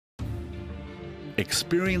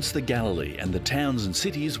Experience the Galilee and the towns and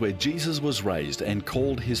cities where Jesus was raised and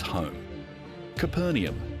called his home.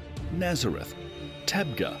 Capernaum, Nazareth,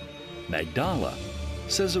 Tabgha, Magdala,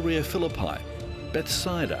 Caesarea Philippi,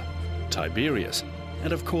 Bethsaida, Tiberias,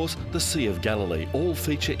 and of course the Sea of Galilee all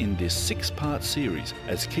feature in this 6-part series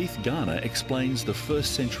as Keith Garner explains the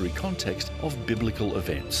first century context of biblical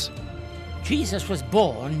events. Jesus was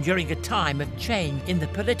born during a time of change in the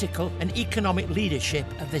political and economic leadership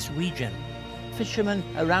of this region. Fishermen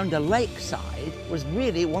around a lakeside was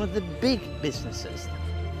really one of the big businesses.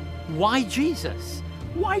 Why Jesus?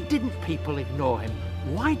 Why didn't people ignore him?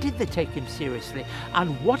 Why did they take him seriously?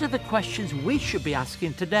 And what are the questions we should be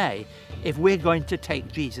asking today if we're going to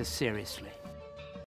take Jesus seriously?